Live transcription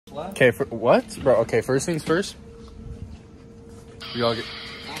Okay, what? Bro, okay, first things first. We all get...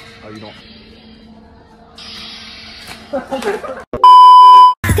 Oh, you don't...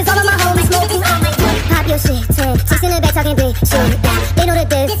 Cause all of my homies smoking on my way. Pop your shit, chicks in the back talking big shit. They know the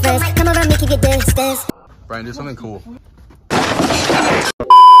difference. Come around me, keep your distance. Brian, do something cool. You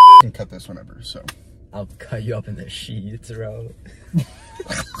can cut this whenever, so. I'll cut you up in the sheets, bro.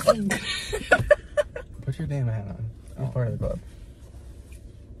 Put your damn hat on. I'm part of the club.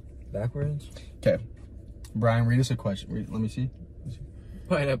 Backwards? Okay. Brian, read us a question. Let me see.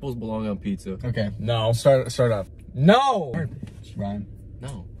 Pineapples belong on pizza. Okay. No. Start off. No! Brian.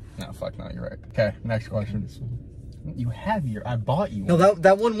 No. No, fuck no, you're right. Okay, next question. You have your... I bought you No, one.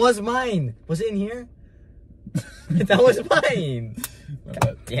 that one was mine. Was it in here? That was mine.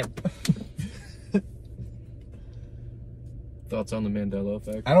 God damn. Thoughts on the Mandela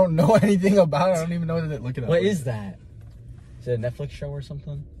effect? I don't know anything about it. I don't even know what it look it up. What is that? Is it a Netflix show or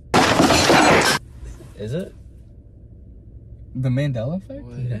something? Is it? The Mandela effect?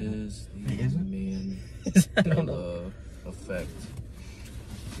 What is the Mandela effect?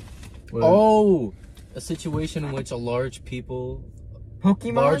 Oh, a situation in which a large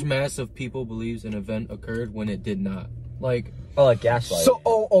mass of people believes an event occurred when it did not. Like, oh, like gaslighting. So,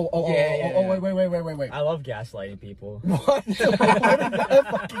 wait. I love gaslighting people. What?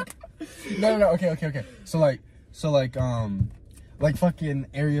 No, okay. So like fucking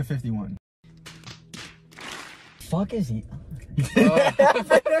Area 51. Fuck is he?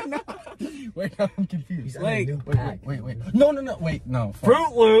 Wait, no, I'm confused. He's Wait. No. Wait, no. Fuck.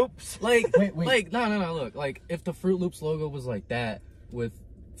 Fruit Loops. like, wait. like, no. Look, like, if the Fruit Loops logo was like that with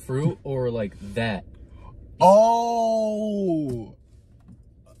fruit, or like that. Oh.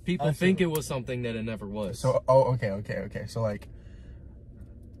 People think it was something that it never was. So, okay. So like,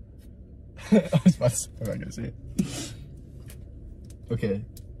 I was about to say, I'm not gonna say it. Okay.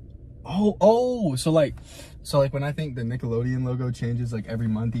 So like when I think the Nickelodeon logo changes like every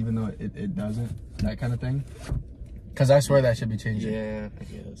month, even though it doesn't, that kind of thing. Cause I swear that should be changing. Yeah, I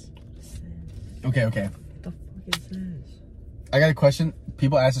guess. Okay. What the fuck is this? I got a question.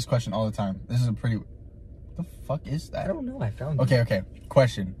 People ask this question all the time. This is a pretty... What the fuck is that? I don't know. I found it. Okay.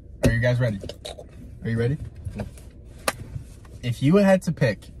 Question. Are you guys ready? Are you ready? If you had to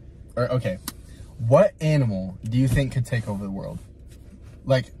pick... what animal do you think could take over the world?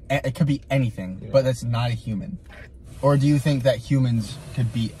 Like, it could be anything, but that's not a human. Or do you think that humans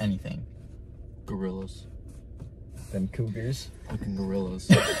could beat anything? Gorillas. Them cougars. Fucking gorillas.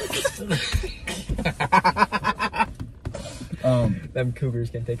 Them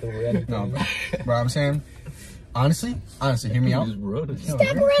cougars can take over anything. No, bro, I'm saying, honestly, hear me out. Stop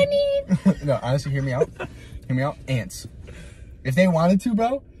running! No, honestly, hear me out. Ants. If they wanted to,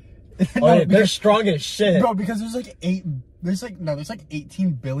 bro. Oh, yeah, they're strong as shit. Bro, because there's like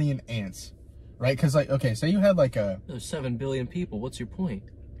 18 billion ants. Right? Because like, okay, say you had like There's 7 billion people. What's your point?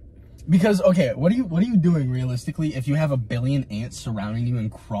 Because, okay, what are you doing realistically if you have a billion ants surrounding you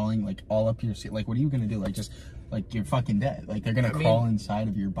and crawling like all up your seat? Like, what are you gonna do? Like, just like you're fucking dead. Like they're gonna crawl inside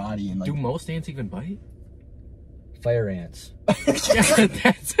of your body and like. Do most ants even bite? Fire ants. Yeah,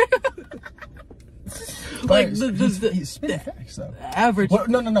 that's like he's spitting facts though. Average. What?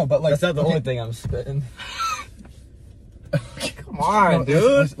 No, but like that's not the only thing I'm spitting. Come on,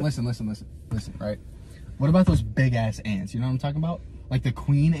 dude. Listen, right? What about those big ass ants? You know what I'm talking about? Like the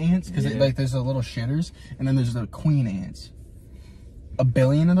queen ants, because like there's the little shitters, and then there's the queen ants. 1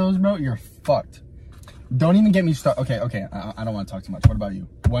 billion of those, bro, you're fucked. Don't even get me started. Okay, I don't want to talk too much. What about you?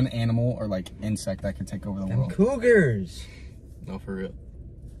 One animal or like insect that could take over the world? Cougars. No, for real.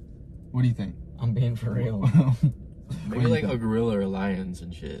 What do you think? I'm being for real. Maybe like a gorilla or lions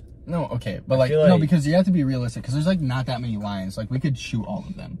and shit. No, okay, but like no, because you have to be realistic. Because there's like not that many lions. Like we could shoot all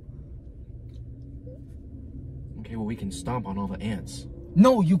of them. Okay, well we can stomp on all the ants.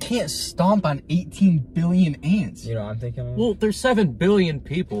 No, you can't stomp on 18 billion ants. You know what I'm thinking of? Well, there's 7 billion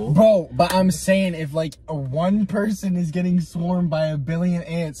people. Bro, but I'm saying if like one person is getting swarmed by 1 billion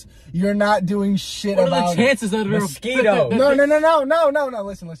ants, you're not doing shit about it. What are the chances that mosquito? No.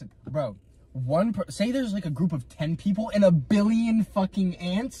 Listen. Bro, say there's like a group of 10 people and 1 billion fucking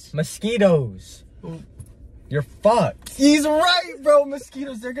ants. Mosquitoes. You're fucked. He's right, bro.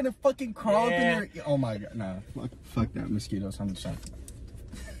 Mosquitoes, they're gonna fucking crawl up in your... Oh my god, nah. Fuck that, mosquitoes, 100%.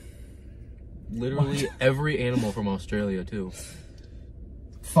 Literally every animal from Australia, too.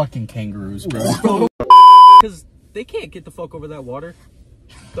 Fucking kangaroos, bro. Because they can't get the fuck over that water.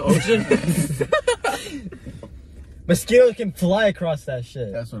 The ocean. Mosquitoes can fly across that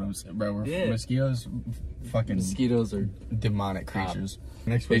shit. That's what I'm saying, bro. Mosquitoes, fucking... Mosquitoes are demonic creatures.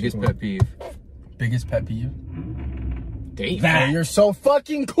 Next biggest pet peeve. Biggest pet peeve? Damn. Oh, you're so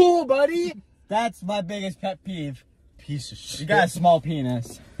fucking cool, buddy. That's my biggest pet peeve. Piece of shit. You got a small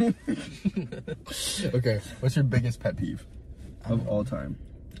penis. Okay, what's your biggest pet peeve of all time?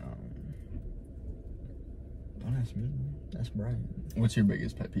 Don't ask me. That's Brian. What's your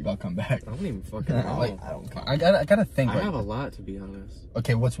biggest pet peeve? I'll come back. I don't even fucking know. Like, I gotta think. I Like, have a lot, to be honest.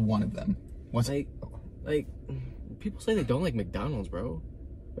 okay, what's one of them? What's Like, people say they don't like McDonald's, bro.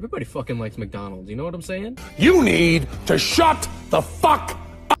 Everybody fucking likes McDonald's. You know what I'm saying? You need to shut the fuck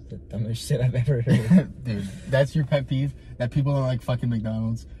up. The dumbest shit I've ever heard. dude? That's your pet peeve? That people don't like fucking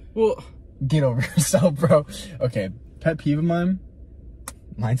McDonald's? Well, Get over yourself, bro. Okay, pet peeve of mine.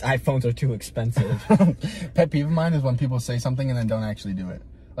 Mine's iPhones are too expensive. Pet peeve of mine is when people say something and then don't actually do it.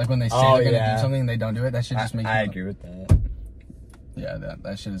 Like when they say they're gonna do something and they don't do it. That shit just makes me. I agree with that. Yeah,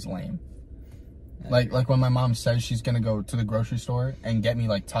 that shit is lame. Like when my mom says she's gonna go to the grocery store and get me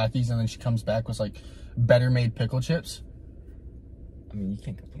like Takis, and then she comes back with like better made pickle chips. I mean, you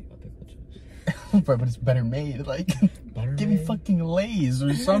can't complain about pickle chips. Bro, but it's better made. Like, Better give me made? fucking Lay's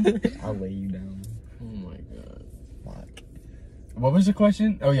or something. I'll lay you down. oh my god. Fuck. What was the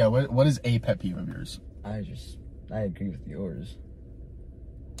question? Oh yeah, what is a pet peeve of yours? I agree with yours.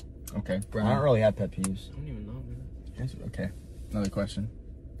 Okay, I Brian. don't really have pet peeves. I don't even know, man. Okay, another question.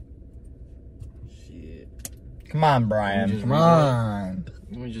 Shit. Come on, Brian. Just Come read on.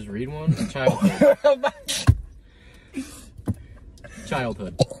 Let me just read one. Childhood.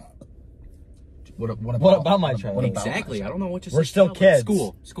 Childhood. What What about my childhood? What about Exactly. I don't know what to say. We're still Childhood.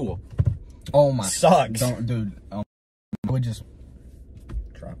 kids. School. Oh my. Sucks. Don't, dude. I would just.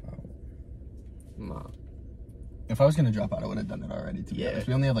 Drop out. Nah. If I was gonna drop out, I would have done it already. To be honest,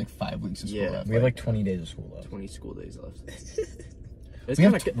 we only have like 5 weeks of school left. We have like 20 days of school left. 20 school days left. It's we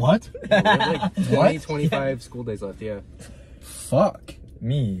have kinda- what? Yeah, we have like 20, What? 25 school days left. Yeah. Fuck.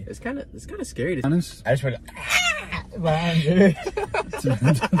 Me. It's kind of scary to. Honest. I just went. Brian,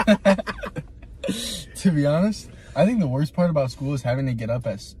 To be honest, I think the worst part about school is having to get up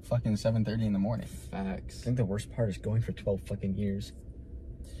at fucking 7:30 in the morning. Facts. I think the worst part is going for 12 fucking years.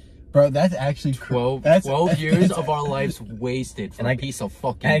 Bro, that's actually 12 that's, 12 years of our lives wasted for And a I- piece of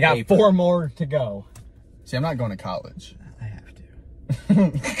fucking And I got paper. 4 more to go. See, I'm not going to college. I have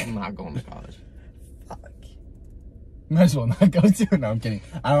to. I'm not going to college. Fuck. Might as well not go to. No, I'm kidding.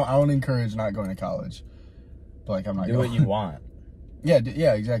 I don't encourage not going to college. But like, I'm not Do going. what you want. Yeah,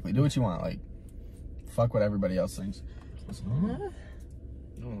 yeah, exactly. Do what you want. Like, fuck what everybody else thinks. No,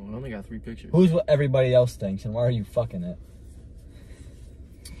 I only got 3 pictures. Who's what everybody else thinks, and why are you fucking it?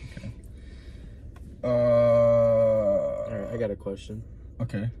 Alright, I got a question.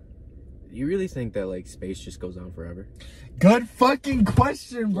 Okay. You really think that like space just goes on forever? Good fucking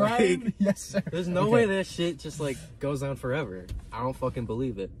question, Brian. Like, yes, sir. There's no Okay. way that shit just like goes on forever. I don't fucking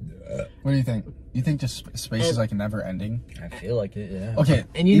believe it. What do you think? You think just space is like never ending? I feel like it, yeah. Okay.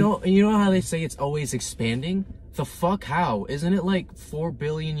 And you know how they say it's always expanding? The fuck how? Isn't it like 4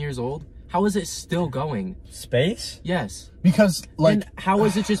 billion years old? How is it still going? Space? Yes. Because like, And how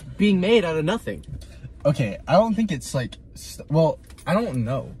is it just being made out of nothing? okay, I don't think it's like, well, I don't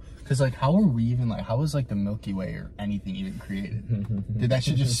know. Cause like, how are we even like? How was like the Milky Way or anything even created? Did that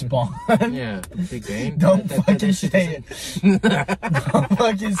shit just spawn? Yeah, Big Bang. Don't That fucking shit say it. doesn't- Don't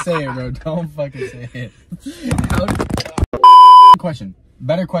fucking say it, bro. Don't fucking say it. Question.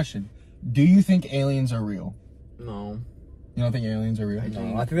 Better question. Do you think aliens are real? No. You don't think aliens are real?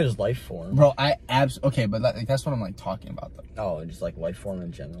 No, I think there's life form. Bro, okay, but like, that's what I'm like talking about though. Oh, just like life form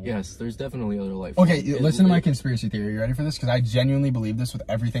in general. Yes, there's definitely other life. Okay, forms. listen to my conspiracy theory. You ready for this? Because I genuinely believe this with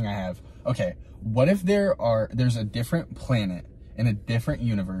everything I have. Okay, what if there's a different planet in a different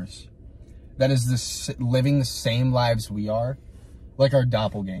universe that is living the same lives we are, like our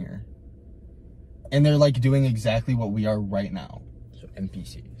doppelganger, and they're like doing exactly what we are right now? So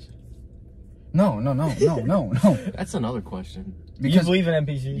NPCs. No. That's another question. Do you Because believe in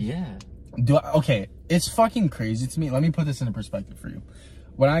NPCs? Yeah. okay, it's fucking crazy to me. Let me put this into perspective for you.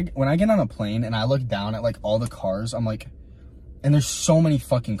 When I get on a plane and I look down at like all the cars, I'm like, and there's so many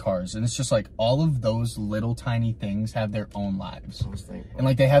fucking cars, and it's just like all of those little tiny things have their own lives, I was thinking. and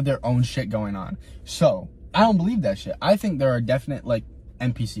like they have their own shit going on. So I don't believe that shit. I think there are definite like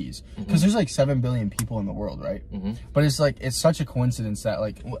NPCs because there's like 7 billion people in the world, right? But it's like it's such a coincidence that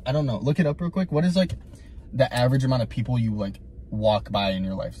like I don't know. Look it up real quick. What is like the average amount of people you like walk by in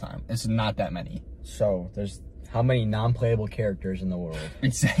your lifetime? It's not that many. So there's how many non-playable characters in the world?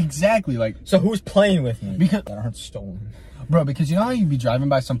 Exactly, like, So who's playing with me? Because- that aren't stolen. bro, because you know how you'd be driving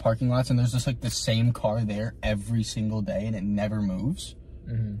by some parking lots and there's just like the same car there every single day and it never moves?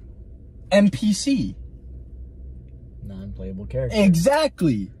 NPC. Non-playable characters.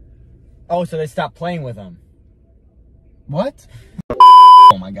 Exactly. Oh, so they stopped playing with them. What?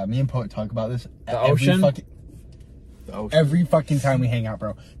 Oh my god, me and Poet talk about this ocean? The ocean. Every fucking time we hang out,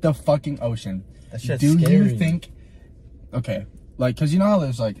 bro. The fucking ocean. That shit's Do scary. you think... Okay, like, because you know how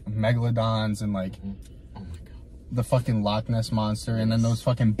there's, like, megalodons and, like, Oh my god. the fucking Loch Ness Monster, and then those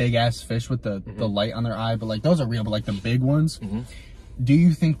fucking big-ass fish with the light on their eye, but, like, those are real, but, like, the big ones, do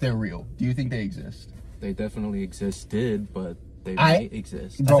you think they're real? Do you think they exist? They definitely existed, but they might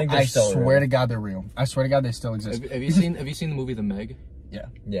exist. Bro, think they're I still swear real. to God they're real. I swear to God they still exist. Have you seen the movie The Meg? Yeah.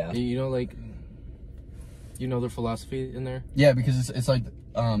 Yeah. You know, like, you know their philosophy in there? Yeah, because it's like,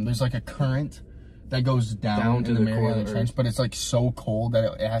 there's like a current that goes down to in the the core Mariana of the Trench, Earth. but it's like so cold that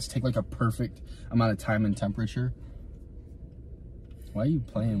it has to take like a perfect amount of time and temperature. Why are you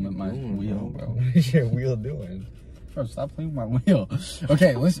playing with my wheel, bro? What is your wheel doing? Bro, stop playing with my wheel.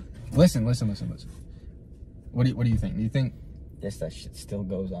 Okay, listen. What do you think? Do you think, Yes, that shit still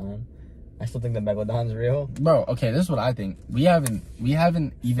goes on. I still think the megalodon's real. bro? Okay, this is what I think. We haven't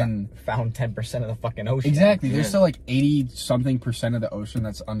even Found 10% of the fucking ocean. exactly. Yeah. There's still like 80-something% of the ocean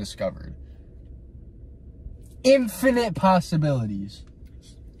that's undiscovered. Infinite possibilities.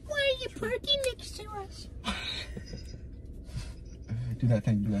 Why are you parking next to us? Do that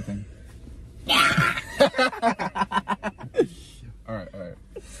thing. all right.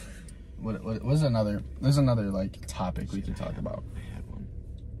 What's another? There's another like topic we could talk about. I had one.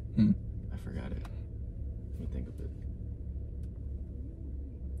 I forgot it. Let me think of it.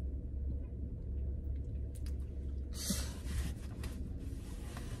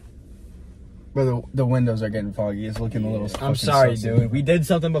 But the windows are getting foggy. It's looking a little. I'm fucking sorry, sussy. dude. We did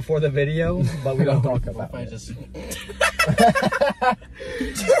something before the video, but we don't talk about I it. just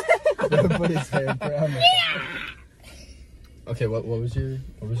Put his hair down. Okay, what was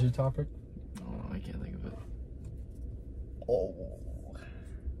your topic? oh, I can't think of it. Oh.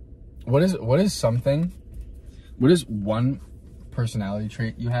 What is one personality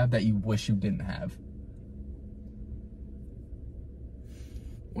trait you have that you wish you didn't have?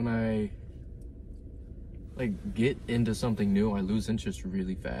 When I like get into something new, I lose interest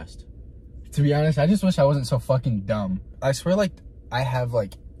really fast. To be honest, I just wish I wasn't so fucking dumb. I swear, like, I have,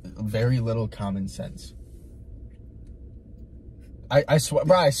 like, very little common sense. I swear,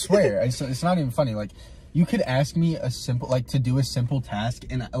 bro, I swear. It's not even funny. Like, you could ask me to do a simple task,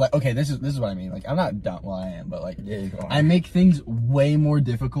 and, like, okay, this is what I mean. Like, I'm not dumb. Well, I am, but, like, Yeah, you are. I make things way more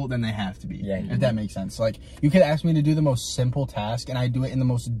difficult than they have to be. Yeah, you if that makes sense. Like, you could ask me to do the most simple task, and I do it in the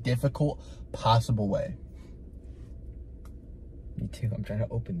most difficult possible way. Me too. I'm trying to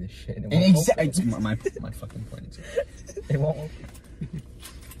open this shit. And it And won't open. exactly, my fucking point is. It won't open.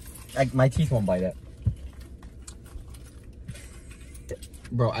 My teeth won't bite it.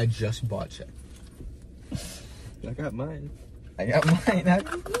 Bro, I just bought shit. I got mine. I got mine.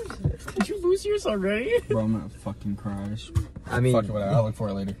 Did you lose yours already? Bro, I'm gonna fucking cry. I mean, Fuck it, whatever. I'll look for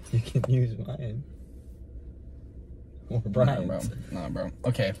it later. you can use mine. Or Brian's. Nah, bro.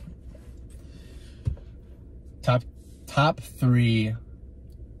 Okay. Top three.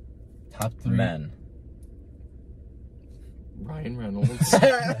 Men. Ryan Reynolds, top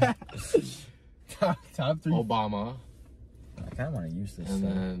three. Obama, I kind of want to use this. and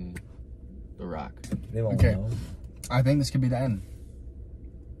thing. then The Rock. They won't Okay. know. I think this could be the end.